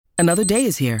Another day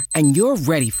is here, and you're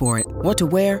ready for it. What to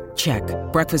wear? Check.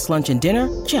 Breakfast, lunch, and dinner?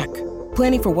 Check.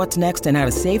 Planning for what's next and how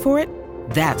to save for it?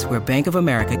 That's where Bank of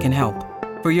America can help.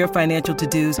 For your financial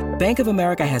to-dos, Bank of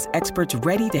America has experts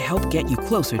ready to help get you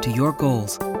closer to your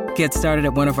goals. Get started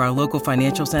at one of our local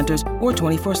financial centers or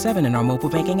 24/7 in our mobile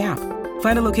banking app.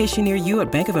 Find a location near you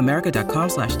at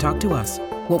bankofamerica.com/talktous.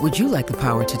 What would you like the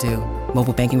power to do?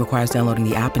 Mobile banking requires downloading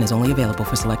the app and is only available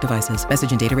for select devices.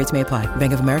 Message and data rates may apply.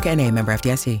 Bank of America N.A., member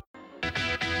FDIC.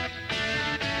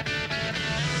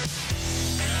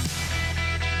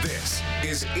 This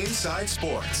is Inside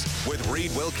Sports with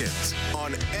Reed Wilkins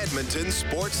on Edmonton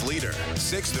Sports Leader,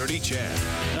 630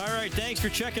 CHED. All right, thanks for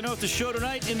checking out the show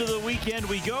tonight. Into the weekend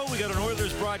we go. We got an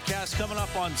Oilers broadcast coming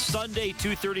up on Sunday,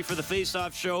 2:30 for the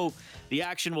face-off show. The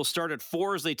action will start at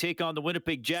 4 as they take on the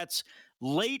Winnipeg Jets.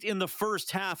 Late in the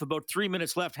first half, about 3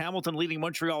 minutes left, Hamilton leading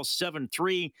Montreal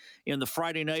 7-3 in the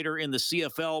Friday Nighter in the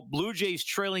CFL. Blue Jays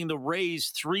trailing the Rays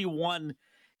 3-1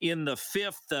 in the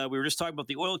fifth. We were just talking about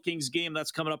the Oil Kings game.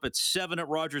 That's coming up at 7 at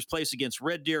Rogers Place against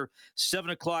Red Deer.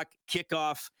 7 o'clock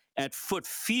kickoff at Foot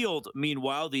Field.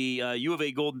 Meanwhile, the U of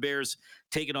A Golden Bears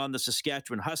taking on the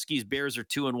Saskatchewan Huskies. Bears are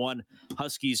 2-1.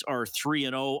 Huskies are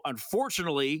 3-0.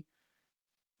 Unfortunately,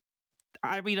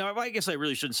 I mean, I guess I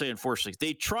really shouldn't say unfortunately.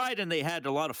 They tried and they had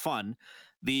a lot of fun.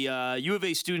 The U of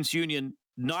A Students Union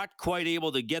not quite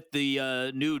able to get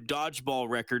the new dodgeball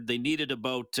record. They needed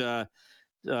about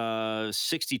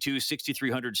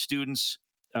 6,300 students.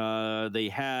 They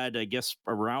had, I guess,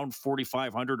 around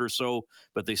 4,500 or so,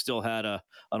 but they still had an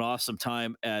awesome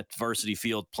time at Varsity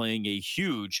Field playing a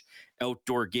huge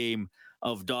outdoor game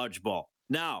of dodgeball.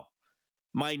 Now,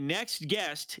 my next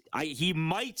guest, he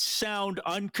might sound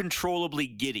uncontrollably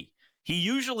giddy. He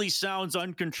usually sounds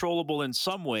uncontrollable in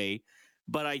some way,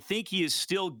 but I think he is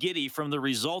still giddy from the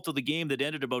result of the game that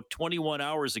ended about 21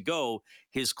 hours ago,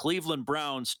 his Cleveland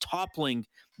Browns toppling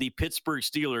the Pittsburgh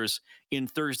Steelers in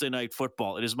Thursday Night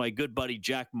Football. It is my good buddy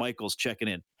Jack Michaels checking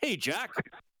in. Hey, Jack.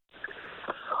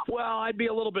 Well, I'd be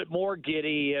a little bit more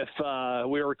giddy if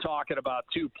we were talking about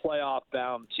two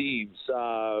playoff-bound teams.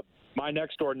 My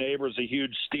next-door neighbor is a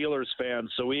huge Steelers fan,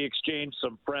 so we exchanged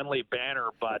some friendly banter.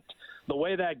 But the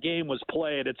way that game was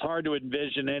played, it's hard to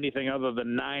envision anything other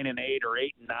than 9-8 or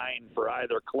 8-9 for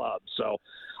either club. So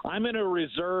I'm going to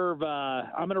reserve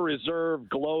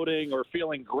gloating or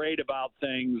feeling great about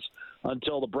things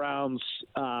until the Browns,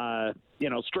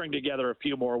 string together a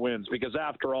few more wins. Because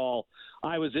after all,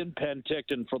 I was in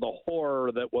Penticton for the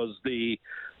horror that was the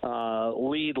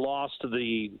lead loss to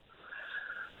the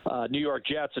New York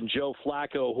Jets and Joe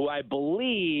Flacco, who I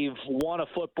believe won a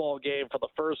football game for the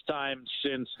first time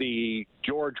since the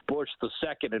George Bush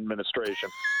II administration.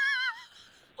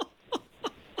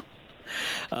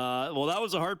 Well, that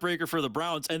was a heartbreaker for the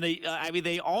Browns, and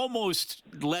they almost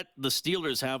let the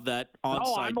Steelers have that onside kick.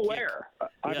 Oh, I'm aware.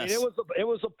 I mean, it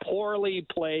was a poorly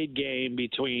played game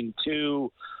between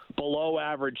two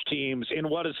below-average teams in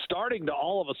what is starting to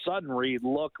all of a sudden, Reed,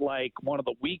 look like one of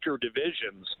the weaker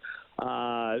divisions.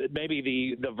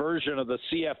 Maybe the version of the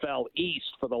CFL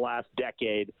East for the last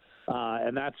decade,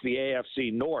 and that's the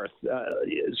AFC North.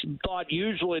 It's thought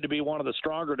usually to be one of the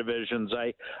stronger divisions.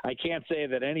 I can't say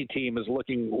that any team is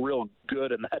looking real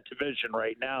good in that division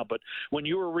right now, but when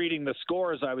you were reading the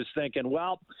scores, I was thinking,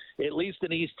 well, at least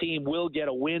an East team will get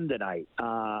a win tonight.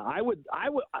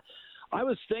 I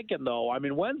was thinking, though, I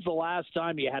mean, when's the last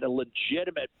time you had a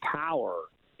legitimate power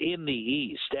in the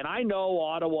East? And I know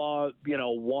Ottawa,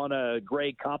 won a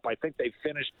Grey Cup. I think they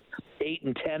finished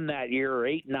 8-10 that year, or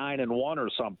 8-9-1 or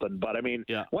something. But I mean,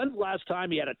 When's the last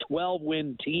time you had a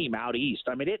 12-win team out East?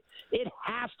 I mean, it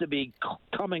has to be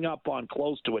coming up on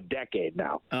close to a decade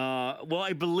now. Well,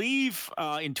 I believe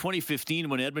in 2015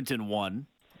 when Edmonton won,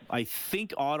 I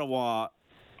think Ottawa.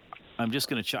 I'm just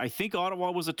going to check. I think Ottawa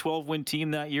was a 12-win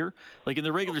team that year. Like in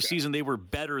the regular season, they were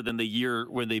better than the year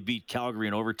when they beat Calgary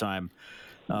in overtime.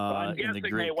 I'm guessing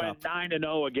they went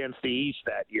 9-0 against the East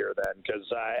that year then,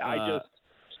 because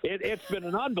it's been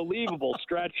an unbelievable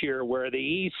stretch here where the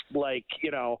East,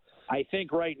 I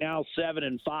think right now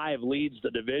 7-5 leads the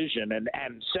division, and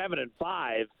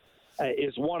 7-5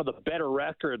 is one of the better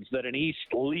records that an East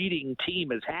leading team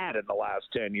has had in the last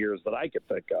 10 years that I could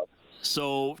think of.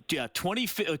 So,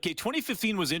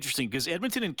 2015 was interesting because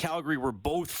Edmonton and Calgary were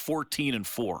both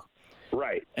 14-4.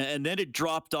 Right. And then it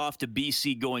dropped off to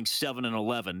BC going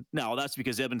 7-11. Now, that's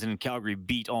because Edmonton and Calgary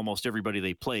beat almost everybody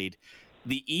they played.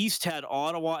 The East had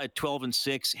Ottawa at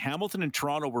 12-6. Hamilton and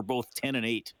Toronto were both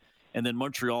 10-8. And then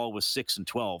Montreal was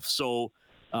 6-12. So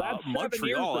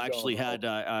Montreal actually had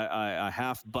a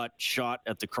half-butt shot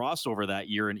at the crossover that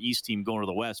year, an East team going to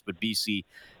the West, but BC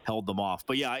held them off.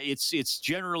 But yeah, it's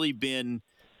generally been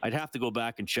I'd have to go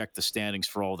back and check the standings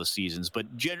for all the seasons.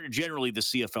 But generally, the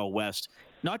CFL West,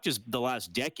 not just the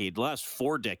last decade, the last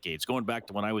 4 decades, going back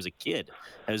to when I was a kid,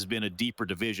 has been a deeper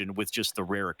division with just the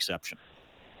rare exception.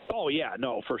 Oh, yeah,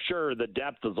 no, for sure. The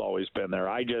depth has always been there.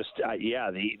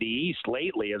 The East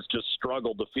lately has just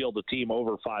struggled to field a team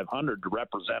over 500 to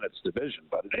represent its division.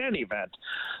 But in any event,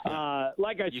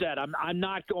 like I said, I'm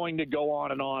not going to go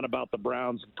on and on about the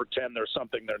Browns and pretend they're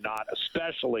something they're not,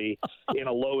 especially in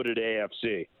a loaded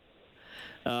AFC.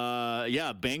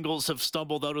 Bengals have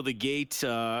stumbled out of the gate.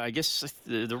 I guess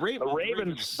the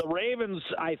Ravens,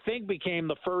 I think, became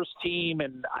the first team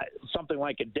in something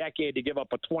like a decade to give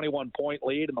up a 21-point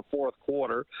lead in the fourth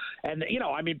quarter. And,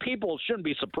 people shouldn't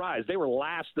be surprised. They were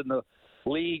last in the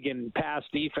league in pass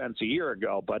defense a year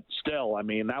ago, but still,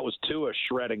 that was Tua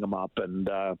shredding them up. And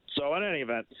so in any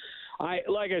event,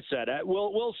 like I said,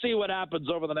 we'll see what happens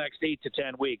over the next 8 to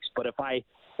 10 weeks. But if I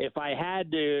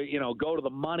had to, go to the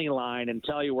money line and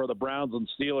tell you where the Browns and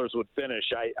Steelers would finish,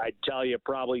 I'd tell you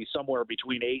probably somewhere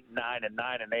between 8-9 and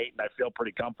 9-8, and I feel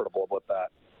pretty comfortable with that.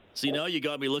 See, now you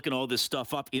got me looking all this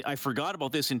stuff up. I forgot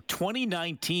about this. In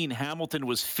 2019, Hamilton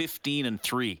was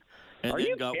 15-3, and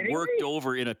then got worked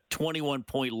over in a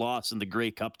 21-point loss in the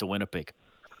Grey Cup to Winnipeg.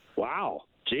 Wow.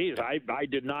 Geez, I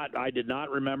did not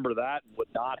remember that. Would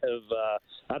not have.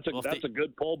 That's a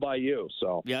good pull by you.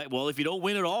 So yeah, well, if you don't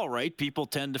win at all, right, people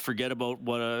tend to forget about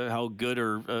how good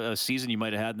or a season you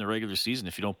might have had in the regular season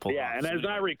if you don't pull. Yeah, off. and as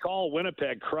I recall,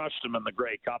 Winnipeg crushed them in the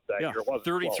Grey Cup that year.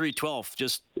 33-12,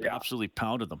 just absolutely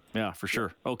pounded them. Yeah, for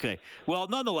sure. Okay, well,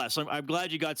 nonetheless, I'm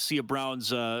glad you got to see a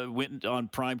Browns win on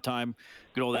prime time.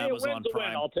 Good old Amazon Prime.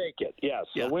 Win, I'll take it. Yes,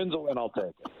 a win's a win. I'll take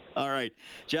it. All right.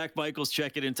 Jack Michaels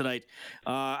checking in tonight.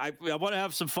 I want to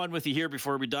have some fun with you here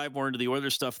before we dive more into the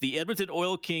Oilers stuff. The Edmonton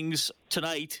Oil Kings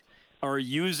tonight are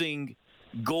using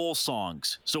goal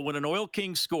songs. So when an Oil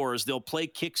King scores, they'll play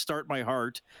Kickstart My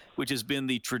Heart, which has been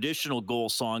the traditional goal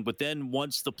song. But then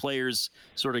once the players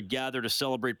sort of gather to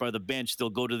celebrate by the bench, they'll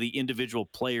go to the individual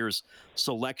players'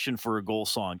 selection for a goal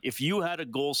song. If you had a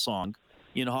goal song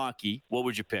in hockey, what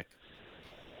would you pick?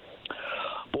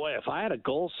 Boy, if I had a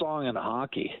goal song in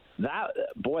hockey,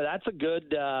 that's a good.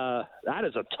 That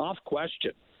is a tough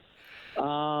question.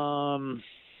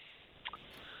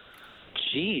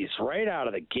 Right out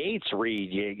of the gates,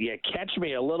 Reed, you catch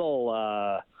me a little.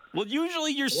 Well,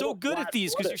 usually you're so good at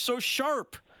these because you're so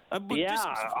sharp. You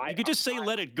could just say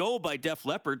 "Let It Go" by Def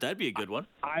Leppard. That'd be a good one.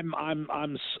 I'm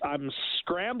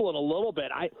scrambling a little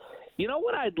bit. You know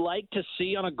what I'd like to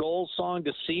see on a goal song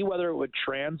to see whether it would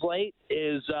translate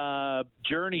is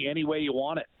Journey, Any Way You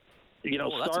Want It.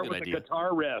 Start with the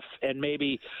guitar riff and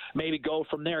maybe go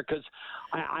from there. Because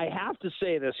I have to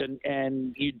say this,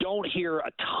 and you don't hear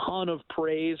a ton of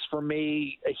praise from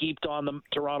me heaped on the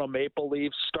Toronto Maple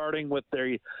Leafs, starting with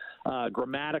their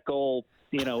grammatical,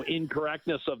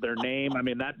 incorrectness of their name.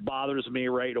 That bothers me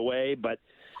right away. But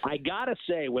I got to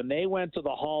say, when they went to the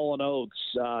Hall & Oates,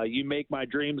 You Make My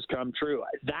Dreams Come True,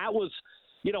 that was,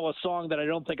 a song that I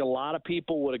don't think a lot of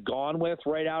people would have gone with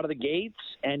right out of the gates,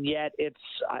 and yet it's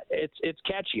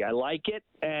catchy. I like it,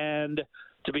 and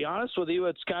to be honest with you,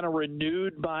 it's kind of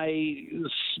renewed my,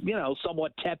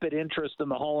 somewhat tepid interest in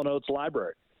the Hall & Oates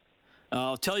library.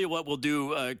 I'll tell you what we'll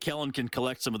do. Kellen can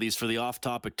collect some of these for the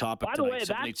off-topic topic. By the way,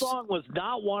 that song was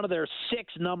not one of their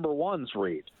 6 number ones,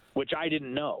 Reed, which I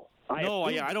didn't know. I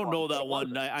don't know that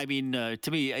one.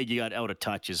 To me, You Got Out of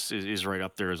Touch is right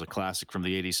up there as a classic from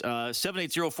the 80s.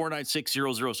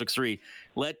 780-496-0063.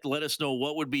 Let us know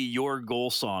what would be your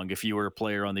goal song if you were a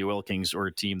player on the Oil Kings or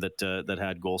a team that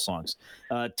had goal songs.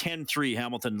 10-3,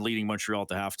 Hamilton leading Montreal at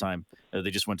the halftime. They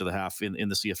just went to the half in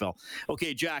the CFL.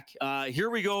 Okay, Jack, here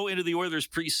we go into the Oilers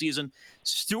preseason.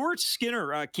 Stuart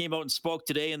Skinner came out and spoke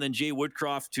today, and then Jay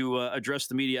Woodcroft to address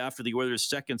the media after the Oilers'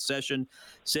 second session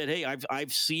said, hey,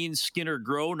 I've seen Skinner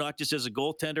grow, not just as a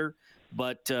goaltender,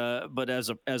 but as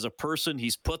a person.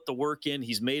 He's put the work in.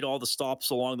 He's made all the stops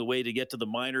along the way to get to the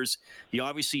minors. He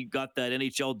obviously got that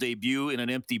NHL debut in an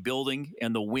empty building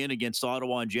and the win against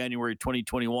Ottawa in January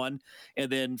 2021. And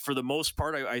then for the most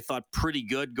part, I thought pretty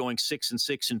good, going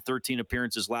 6-6 in 13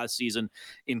 appearances last season,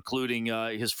 including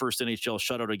his first NHL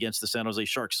shutout against the San Jose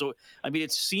Sharks. So,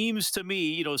 it seems to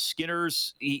me,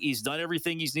 Skinner's, he's done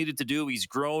everything he's needed to do. He's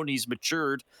grown, he's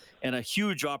matured, and a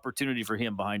huge opportunity for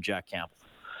him behind Jack Campbell.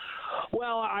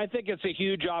 Well, I think it's a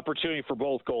huge opportunity for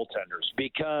both goaltenders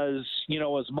because,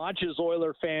 as much as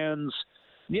Oiler fans,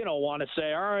 want to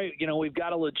say, all right, we've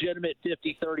got a legitimate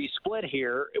 50-30 split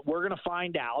here, we're going to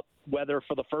find out whether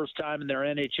for the first time in their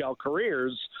NHL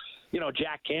careers,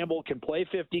 Jack Campbell can play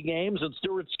 50 games and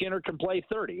Stuart Skinner can play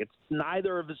 30. It's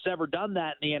neither of us ever done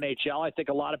that in the NHL. I think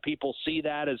a lot of people see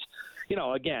that as,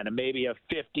 again, maybe a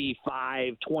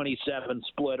 55-27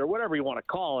 split or whatever you want to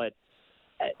call it,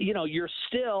 you're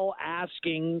still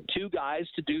asking two guys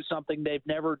to do something they've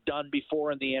never done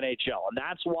before in the NHL. And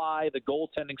that's why the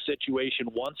goaltending situation,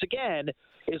 once again,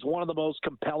 is one of the most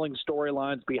compelling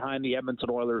storylines behind the Edmonton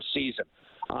Oilers season.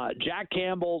 Jack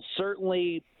Campbell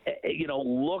certainly,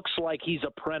 looks like he's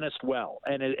apprenticed well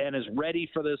and is ready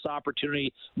for this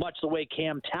opportunity, much the way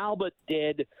Cam Talbot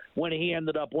did when he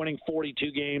ended up winning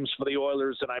 42 games for the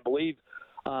Oilers, and I believe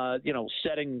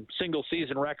setting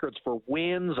single-season records for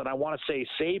wins, and I want to say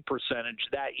save percentage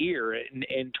that year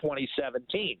in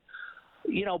 2017.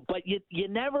 But you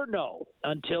never know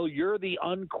until you're the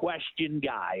unquestioned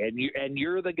guy, and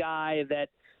you're the guy that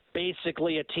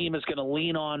basically a team is going to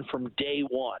lean on from day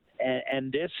one.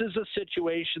 And this is a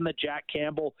situation that Jack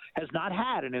Campbell has not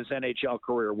had in his NHL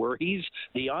career, where he's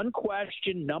the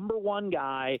unquestioned number one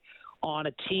guy on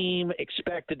a team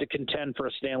expected to contend for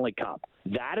a Stanley Cup.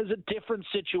 That is a different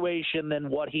situation than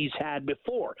what he's had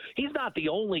before. He's not the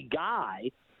only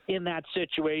guy in that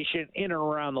situation in and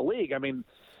around the league. I mean,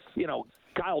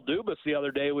 Kyle Dubas the other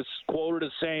day was quoted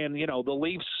as saying, the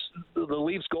Leafs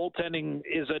goaltending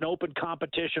is an open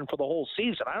competition for the whole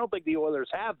season. I don't think the Oilers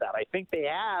have that. I think they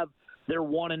have their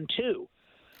 1 and 2.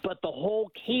 But the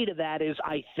whole key to that is,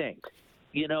 I think,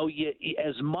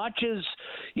 as much as,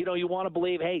 you want to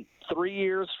believe, hey, 3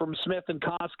 years from Smith and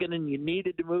Koskinen, you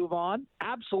needed to move on.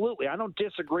 Absolutely. I don't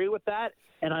disagree with that.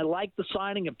 And I like the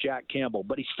signing of Jack Campbell,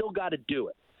 but he's still got to do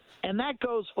it. And that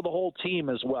goes for the whole team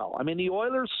as well. I mean, the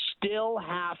Oilers still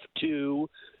have to,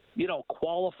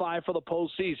 qualify for the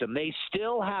postseason. They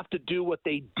still have to do what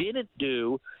they didn't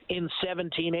do in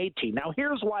 17-18. Now,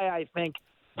 here's why I think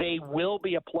they will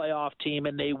be a playoff team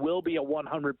and they will be a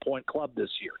 100-point club this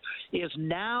year, is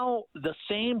now the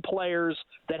same players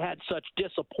that had such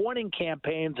disappointing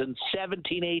campaigns in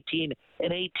 17-18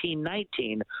 and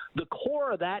 18-19, the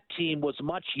core of that team was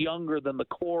much younger than the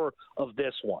core of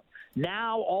this one.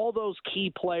 Now all those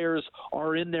key players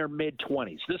are in their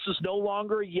mid-20s. This is no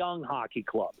longer a young hockey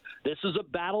club. This is a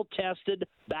battle-tested,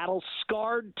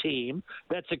 battle-scarred team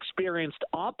that's experienced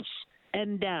ups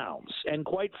and downs, and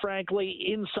quite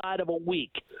frankly, inside of a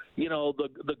week,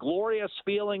 the glorious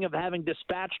feeling of having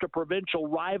dispatched a provincial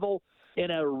rival in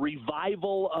a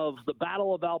revival of the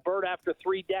Battle of Alberta after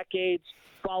 3 decades,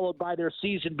 followed by their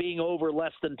season being over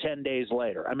less than 10 days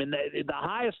later. I mean, the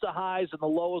highest of highs and the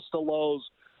lowest of lows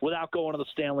without going to the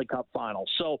Stanley Cup Finals.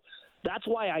 So that's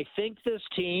why I think this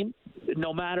team,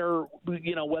 no matter,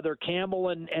 whether Campbell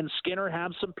and Skinner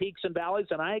have some peaks and valleys,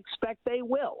 and I expect they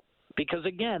will, because,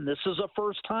 again, this is a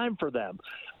first time for them.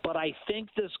 But I think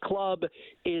this club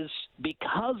is,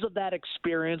 because of that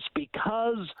experience,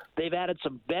 because they've added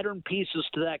some veteran pieces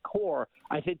to that core,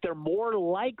 I think they're more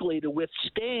likely to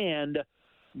withstand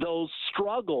those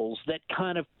struggles that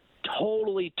kind of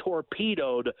totally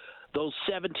torpedoed those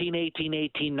 17, 18,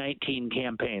 18, 19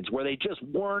 campaigns, where they just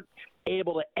weren't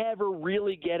able to ever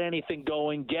really get anything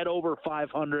going, get over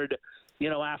 500,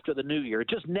 after the new year. It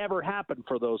just never happened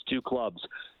for those two clubs.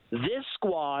 This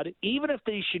squad, even if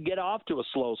they should get off to a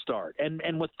slow start,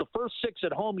 and with the first 6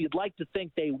 at home, you'd like to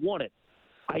think they won it.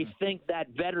 I think that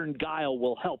veteran guile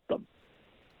will help them.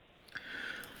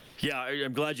 Yeah,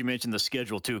 I'm glad you mentioned the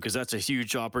schedule, too, because that's a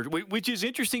huge opportunity, which is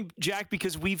interesting, Jack,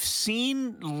 because we've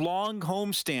seen long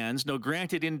homestands,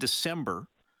 granted in December,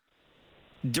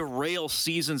 derail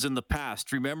seasons in the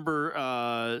past. Remember,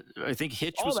 I think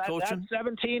Hitch was coaching?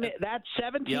 That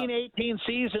 17-18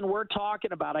 season we're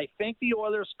talking about, I think the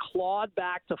Oilers clawed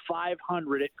back to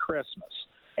 500 at Christmas.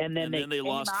 And then they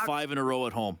lost 5 in a row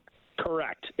at home.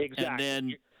 Correct, exactly.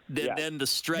 And then the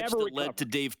stretch that led to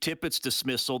Dave Tippett's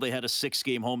dismissal, they had a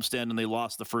 6-game homestand and they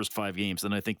lost the first 5 games.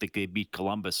 And I think they beat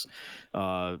Columbus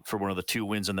for one of the 2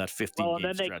 wins in that 15-game stretch. And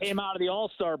then they came out of the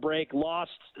All-Star break,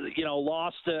 lost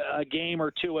a game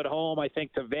or 2 at home, I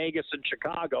think, to Vegas and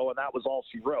Chicago, and that was all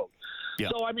she wrote. Yeah.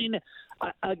 So, I mean,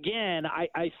 again,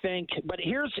 I think – but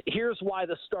here's why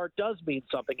the start does mean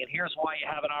something, and here's why you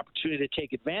have an opportunity to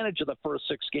take advantage of the first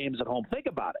 6 games at home. Think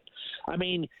about it. I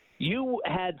mean – you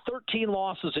had 13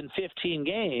 losses in 15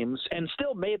 games and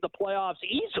still made the playoffs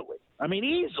easily. I mean,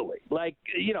 easily. Like,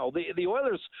 the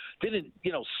Oilers didn't,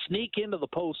 sneak into the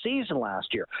postseason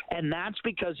last year. And that's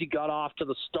because you got off to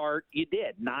the start you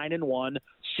did, 9-1,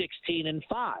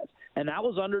 16-5. And that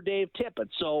was under Dave Tippett.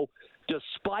 So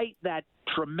despite that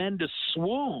tremendous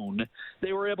swoon,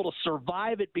 they were able to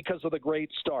survive it because of the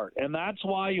great start. And that's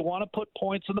why you want to put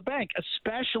points in the bank,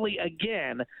 especially,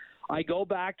 again, I go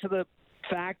back to the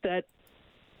fact that,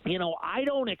 I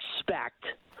don't expect,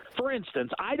 for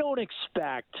instance,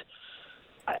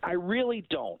 I really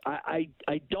don't. I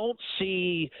don't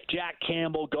see Jack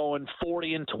Campbell going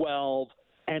 40-12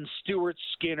 and Stuart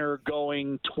Skinner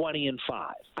going 20-5.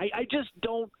 I just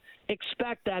don't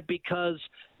expect that because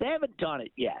they haven't done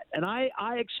it yet. And I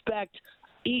expect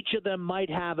each of them might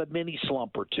have a mini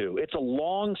slump or two. It's a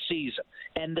long season,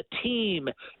 and the team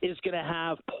is going to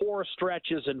have poor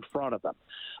stretches in front of them.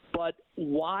 But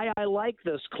why I like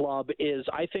this club is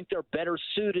I think they're better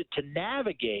suited to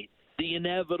navigate the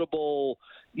inevitable,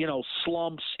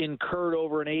 slumps incurred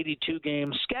over an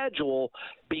 82-game schedule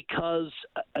because,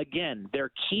 again, their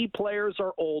key players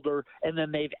are older, and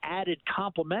then they've added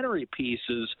complementary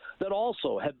pieces that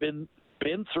also have been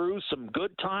through some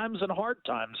good times and hard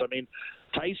times. I mean,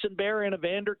 Tyson Barrie and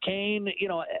Evander Kane,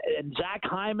 and Zach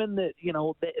Hyman, that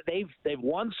they've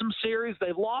won some series,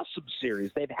 they've lost some series,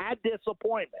 they've had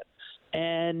disappointment,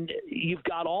 and you've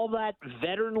got all that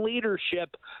veteran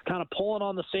leadership kind of pulling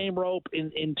on the same rope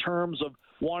in terms of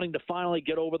wanting to finally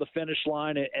get over the finish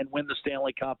line and win the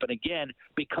Stanley Cup. And again,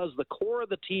 because the core of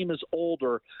the team is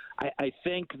older, I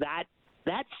think that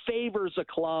favors a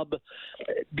club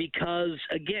because,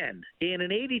 again, in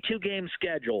an 82-game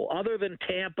schedule, other than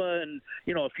Tampa and,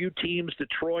 a few teams,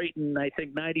 Detroit and I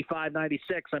think 95,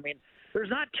 96, I mean, there's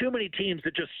not too many teams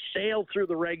that just sail through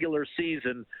the regular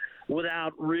season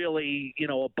without really,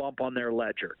 a bump on their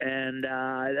ledger. And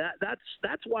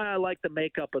that's why I like the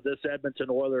makeup of this Edmonton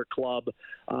Oilers club,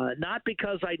 not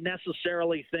because I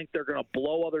necessarily think they're going to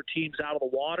blow other teams out of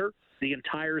the water the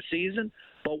entire season,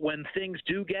 but when things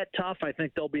do get tough, I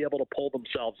think they'll be able to pull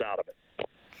themselves out of it.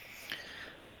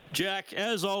 Jack,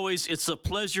 as always, it's a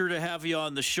pleasure to have you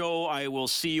on the show. I will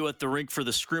see you at the rink for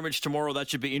the scrimmage tomorrow. That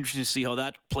should be interesting to see how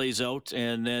that plays out.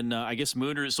 And then I guess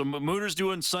Mooners. So Mooners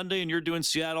doing Sunday and you're doing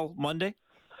Seattle Monday?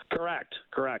 Correct.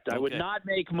 Okay. I would not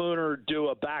make Mooner do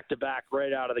a back-to-back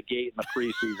right out of the gate in the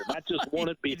preseason. That just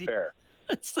wouldn't be fair.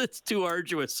 That's too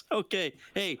arduous. Okay.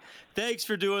 Hey, thanks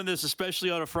for doing this, especially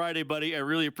on a Friday, buddy. I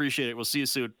really appreciate it. We'll see you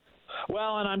soon.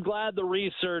 Well, and I'm glad the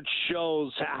research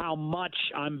shows how much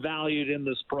I'm valued in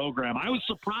this program. I was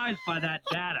surprised by that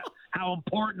data, how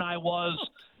important I was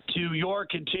to your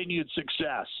continued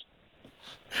success.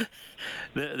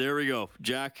 There we go.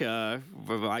 Jack, I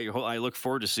look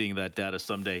forward to seeing that data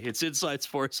someday. It's Inside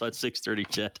Sports on 630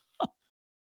 CHED.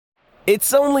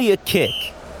 It's only a kick.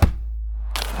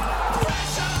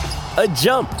 A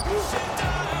jump,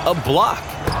 a block.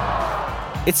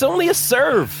 It's only a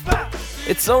serve.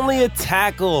 It's only a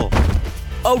tackle,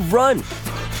 a run.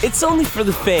 It's only for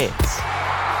the fans.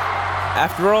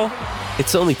 After all,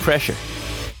 it's only pressure.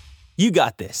 You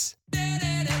got this.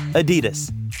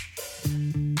 Adidas.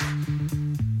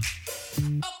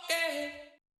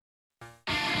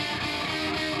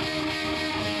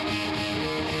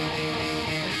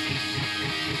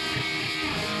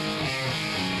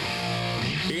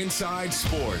 Inside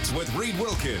Sports with Reed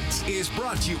Wilkins is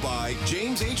brought to you by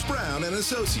James H. Brown and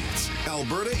Associates,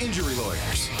 Alberta Injury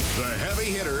Lawyers, the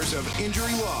heavy hitters of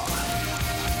injury law.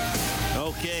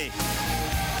 Okay.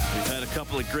 We've had a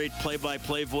couple of great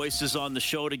play-by-play voices on the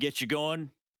show to get you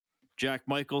going. Jack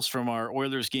Michaels from our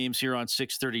Oilers games here on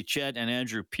 630 CHED and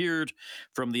Andrew Peard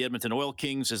from the Edmonton Oil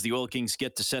Kings as the Oil Kings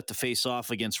get to set to face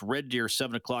off against Red Deer,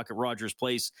 7 o'clock at Rogers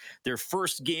Place. Their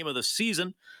first game of the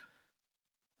season.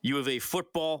 U of A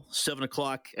football, 7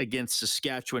 o'clock against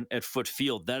Saskatchewan at Foot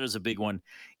Field. That is a big one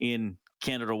in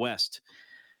Canada West.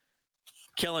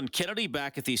 Kellen Kennedy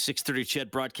back at the 630 CHED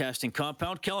broadcasting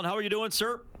compound. Kellen, how are you doing,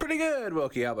 sir? Pretty good,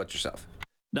 Wilkie. How about yourself?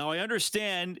 Now, I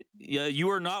understand you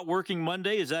are not working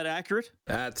Monday. Is that accurate?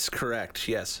 That's correct,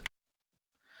 yes.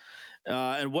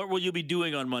 And what will you be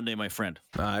doing on Monday, my friend?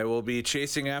 I will be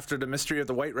chasing after the mystery of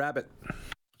the White Rabbit.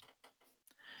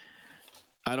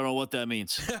 I don't know what that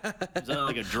means. Is that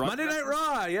like a drug Monday Night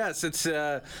Raw, yes. It's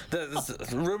the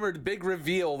rumored big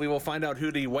reveal. We will find out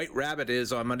who the White Rabbit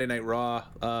is on Monday Night Raw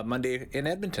Monday in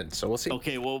Edmonton. So we'll see.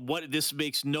 Okay, well, this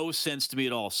makes no sense to me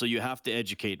at all. So you have to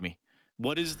educate me.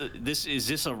 What is this? Is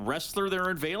this a wrestler they're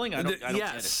unveiling? I don't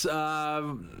yes, get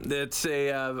it. It's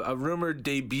a rumored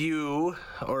debut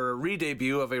or a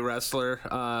re-debut of a wrestler,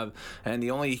 and the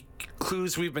only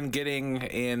clues we've been getting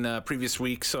in previous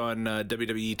weeks on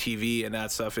WWE TV and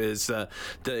that stuff is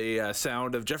the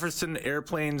sound of Jefferson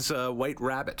Airplane's White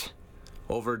Rabbit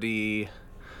over the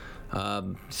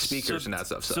speakers and that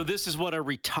stuff. So this is what, a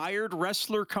retired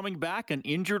wrestler coming back, an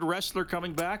injured wrestler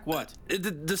coming back? What?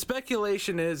 The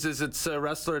speculation is it's a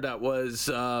wrestler that was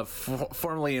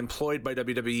formerly employed by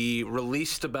WWE,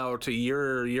 released about a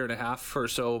year and a half or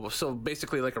so. So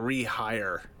basically like a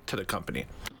rehire to the company.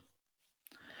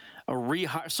 A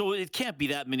rehire. So it can't be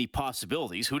that many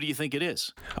possibilities. Who do you think it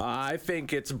is? I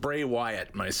think it's Bray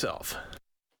Wyatt myself.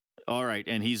 All right,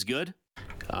 and he's good?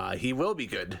 He will be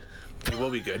good. He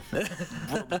will be good.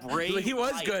 He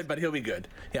was good, but he'll be good.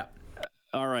 Yeah.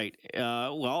 All right.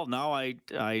 Well, now I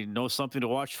know something to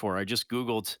watch for. I just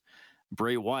Googled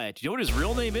Bray Wyatt. Do you know what his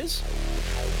real name is?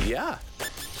 Yeah.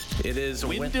 It is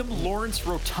Wyndham Lawrence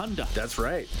Rotunda. That's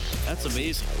right. That's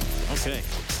amazing. Okay.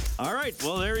 All right.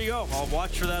 Well, there you go. I'll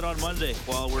watch for that on Monday.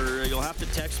 You'll have to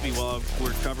text me while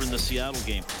we're covering the Seattle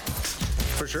game.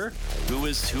 For sure. Who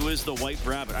is the White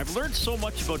Rabbit? I've learned so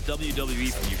much about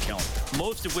WWE from you, Kellen.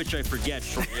 Most of which I forget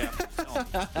shortly after.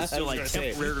 Still, I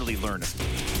temporarily learn it.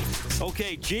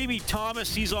 Okay, Jamie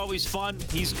Thomas. He's always fun.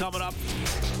 He's coming up.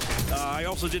 I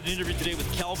also did an interview today with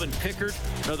Kelvin Pickard,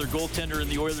 another goaltender in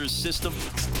the Oilers system.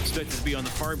 Expected to be on the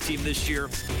farm team this year.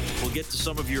 We'll get to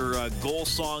some of your goal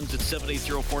songs at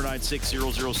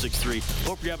 780-496-0063.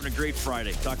 Hope you're having a great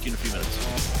Friday. Talk to you in a few minutes.